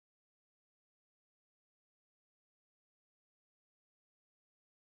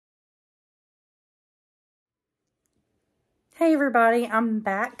Hey everybody, I'm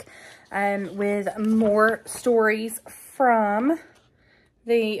back with more stories from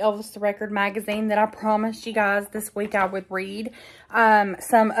the Elvis the Record magazine that I promised you guys this week I would read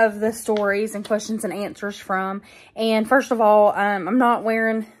some of the stories and questions and answers from. And first of all, I'm not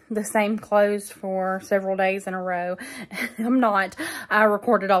wearing the same clothes for several days in a row. I'm not. I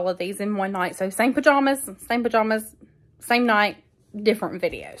recorded all of these in one night. So same pajamas, same night, different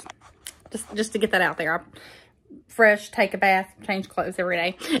videos. Just to get that out there. Fresh, take a bath, change clothes every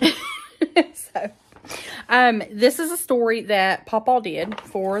day. So, this is a story that Pawpaw did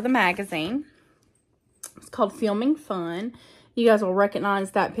for the magazine. It's called Filming Fun. You guys will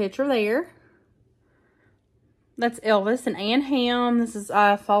recognize that picture there. That's Elvis and Ann Ham. This is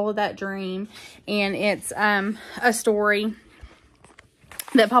Follow That Dream. And it's a story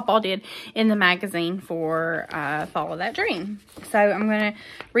that Pawpaw did in the magazine for Follow That Dream. So, I'm going to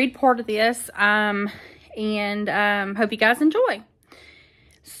read part of this. And hope you guys enjoy.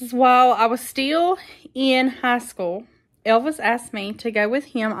 This is while I was still in high school. Elvis asked me to go with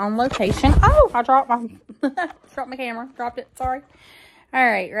him on location. Oh, I dropped my dropped my camera. Dropped it. Sorry. All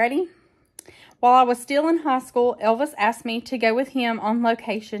right, ready? While I was still in high school, Elvis asked me to go with him on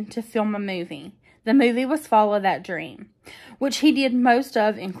location to film a movie. The movie was Follow That Dream, which he did most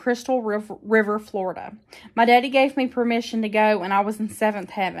of in Crystal River, Florida. My daddy gave me permission to go when I was in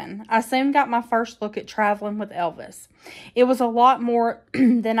seventh heaven. I soon got my first look at traveling with Elvis. It was a lot more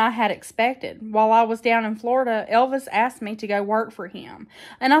than I had expected. While I was down in Florida, Elvis asked me to go work for him,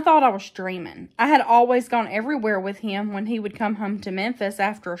 and I thought I was dreaming. I had always gone everywhere with him when he would come home to Memphis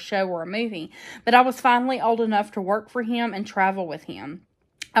after a show or a movie, but I was finally old enough to work for him and travel with him.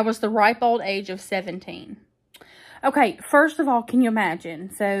 I was the ripe old age of 17. Okay, first of all, can you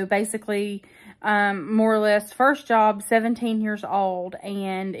imagine? So, basically, more or less, first job, 17 years old,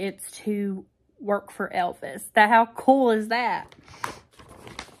 and it's to work for Elvis. How cool is that?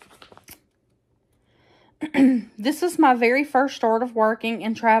 This was my very first start of working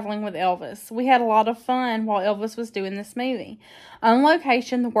and traveling with Elvis. We had a lot of fun while Elvis was doing this movie. On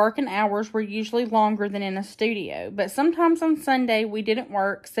location, the working hours were usually longer than in a studio, but sometimes on Sunday we didn't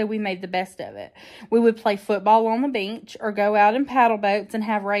work, so we made the best of it. We would play football on the beach or go out in paddle boats and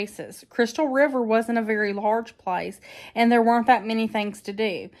have races. Crystal River wasn't a very large place, and there weren't that many things to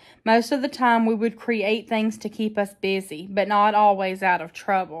do. Most of the time we would create things to keep us busy, but not always out of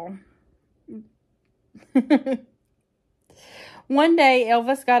trouble. One day,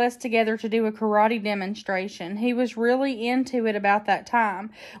 Elvis got us together to do a karate demonstration. He was really into it about that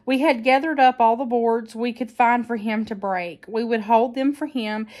time. We had gathered up all the boards we could find for him to break. We would hold them for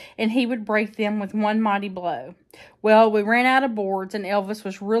him, and he would break them with one mighty blow. Well, we ran out of boards, and Elvis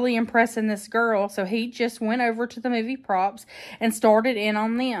was really impressing this girl, so he just went over to the movie props and started in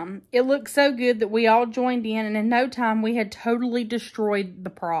on them. It looked so good that we all joined in, and in no time, we had totally destroyed the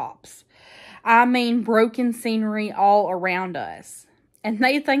props. I mean, broken scenery all around us. And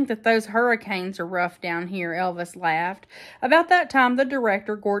they think that those hurricanes are rough down here, Elvis laughed. About that time, the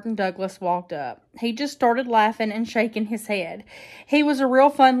director, Gordon Douglas, walked up. He just started laughing and shaking his head. He was a real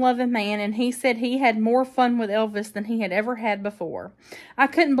fun-loving man, and he said he had more fun with Elvis than he had ever had before. I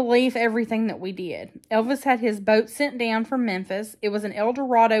couldn't believe everything that we did. Elvis had his boat sent down from Memphis. It was an El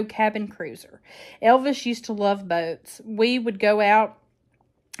Dorado cabin cruiser. Elvis used to love boats. We would go out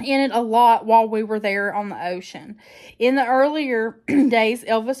in it a lot while we were there on the ocean. In the earlier days,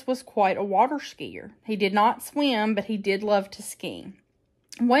 Elvis was quite a water skier. He did not swim, but he did love to ski.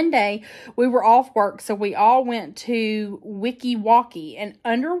 One day, we were off work, so we all went to Wiki Wacky, an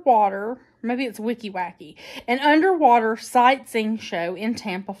underwater sightseeing show in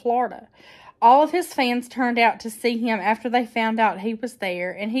Tampa, Florida. All of his fans turned out to see him after they found out he was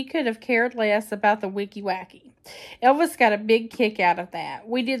there, and he could have cared less about the Wiki Wacky. Elvis got a big kick out of that.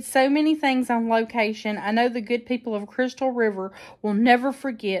 We did so many things on location. I know the good people of Crystal River will never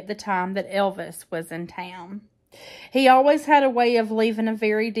forget the time that Elvis was in town. He always had a way of leaving a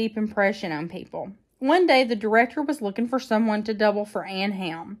very deep impression on people. One day, the director was looking for someone to double for Ann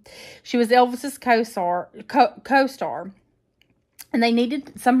Ham. She was Elvis's co-star. And they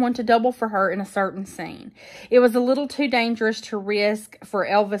needed someone to double for her in a certain scene. It was a little too dangerous to risk for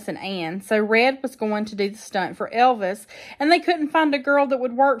Elvis and Ann, so Red was going to do the stunt for Elvis, and they couldn't find a girl that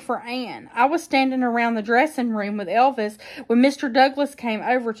would work for Ann. I was standing around the dressing room with Elvis when Mr. Douglas came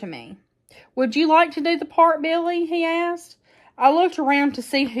over to me. "Would you like to do the part, Billy?" he asked. I looked around to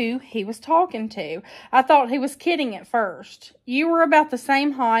see who he was talking to. I thought he was kidding at first. "You were about the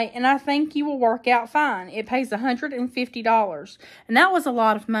same height, and I think you will work out fine. It pays $150. And that was a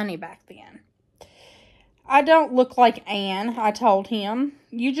lot of money back then. I don't look like Anne, I told him.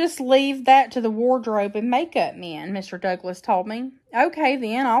 You just leave that to the wardrobe and makeup men, Mr. Douglas told me. Okay,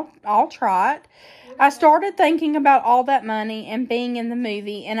 then, I'll try it. I started thinking about all that money and being in the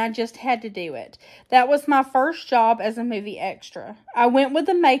movie, and I just had to do it. That was my first job as a movie extra. I went with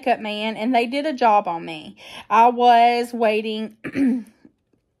the makeup man, and they did a job on me. I was waiting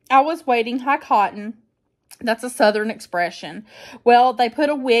high cotton. That's a Southern expression. Well, they put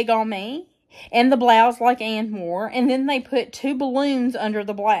a wig on me and the blouse like Anne wore, and then they put 2 balloons under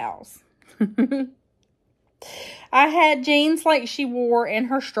the blouse. I had jeans like she wore and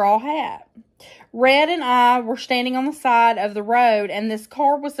her straw hat. Red and I were standing on the side of the road, and this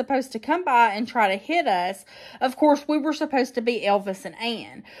car was supposed to come by and try to hit us. Of course, we were supposed to be Elvis and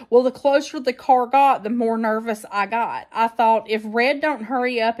Anne. Well, the closer the car got, the more nervous I got. I thought, if Red don't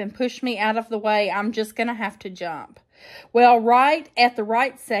hurry up and push me out of the way, I'm just going to have to jump. Well, right at the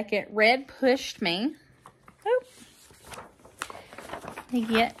right second, Red pushed me.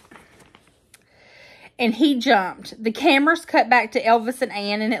 And he jumped. The cameras cut back to Elvis and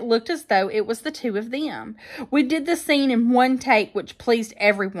Anne, and it looked as though it was the 2 of them. We did the scene in one take, which pleased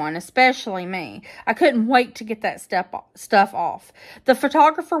everyone, especially me. I couldn't wait to get that stuff off. The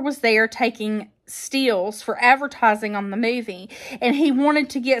photographer was there taking stills for advertising on the movie, and he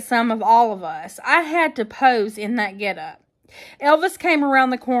wanted to get some of all of us. I had to pose in that getup. Elvis came around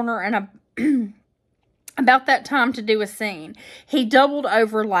the corner and about that time to do a scene. He doubled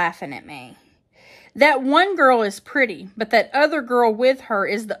over laughing at me. That one girl is pretty, but that other girl with her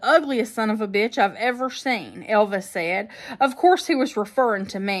is the ugliest son of a bitch I've ever seen, Elvis said. Of course he was referring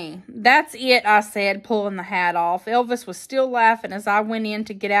to me. That's it, I said, pulling the hat off. Elvis was still laughing as I went in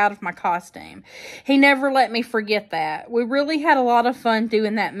to get out of my costume. He never let me forget that. We really had a lot of fun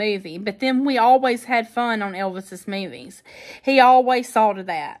doing that movie, but then we always had fun on Elvis's movies. He always saw to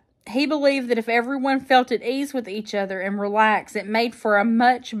that. He believed that if everyone felt at ease with each other and relaxed, it made for a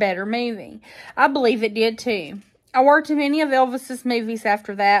much better movie. I believe it did too. I worked in many of Elvis's movies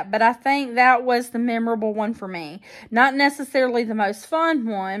after that, but I think that was the memorable one for me. Not necessarily the most fun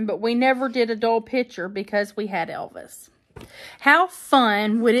one, but we never did a dull picture because we had Elvis. How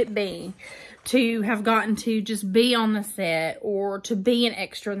fun would it be to have gotten to just be on the set or to be an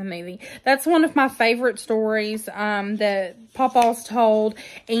extra in the movie? That's one of my favorite stories that Papa's told,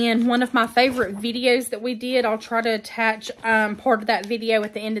 and one of my favorite videos that we did. I'll try to attach part of that video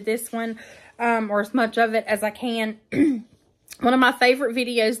at the end of this one, or as much of it as I can. One of my favorite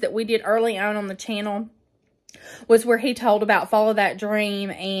videos that we did early on the channel was where he told about Follow That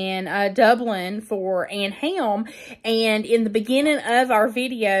Dream and Dublin for Anne Helm. And in the beginning of our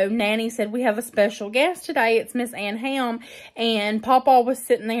video, Nanny said, we have a special guest today. It's Miss Anne Helm. And Papa was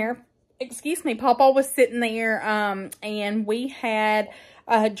sitting there. Papa was sitting there, and we had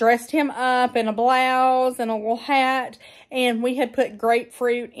dressed him up in a blouse and a little hat, and we had put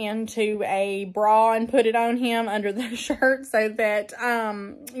grapefruit into a bra and put it on him under the shirt so that,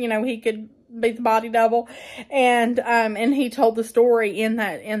 you know, he could be the body double. And he told the story in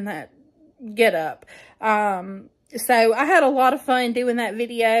that get up. So I had a lot of fun doing that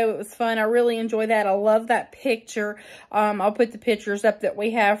video. It was fun. I really enjoyed that. I love that picture. I'll put the pictures up that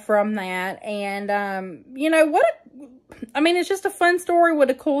we have from that. And, you know, it's just a fun story with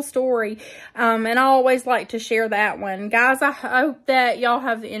a cool story. And I always like to share that one. Guys, I hope that y'all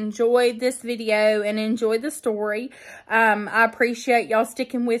have enjoyed this video and enjoyed the story. I appreciate y'all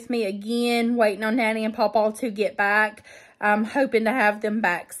sticking with me again, waiting on Nanny and Papa to get back. I'm hoping to have them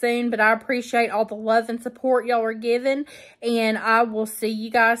back soon, but I appreciate all the love and support y'all are giving, and I will see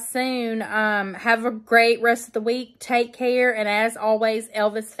you guys soon. Have a great rest of the week. Take care, and as always,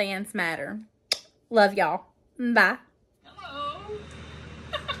 Elvis fans matter. Love y'all. Bye. Hello.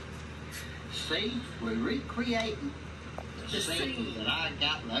 See, we're recreating the scene that I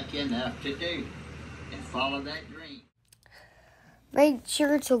got lucky enough to do and follow that dream. Make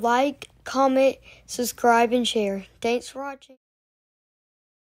sure to like, comment, subscribe, and share. Thanks for watching.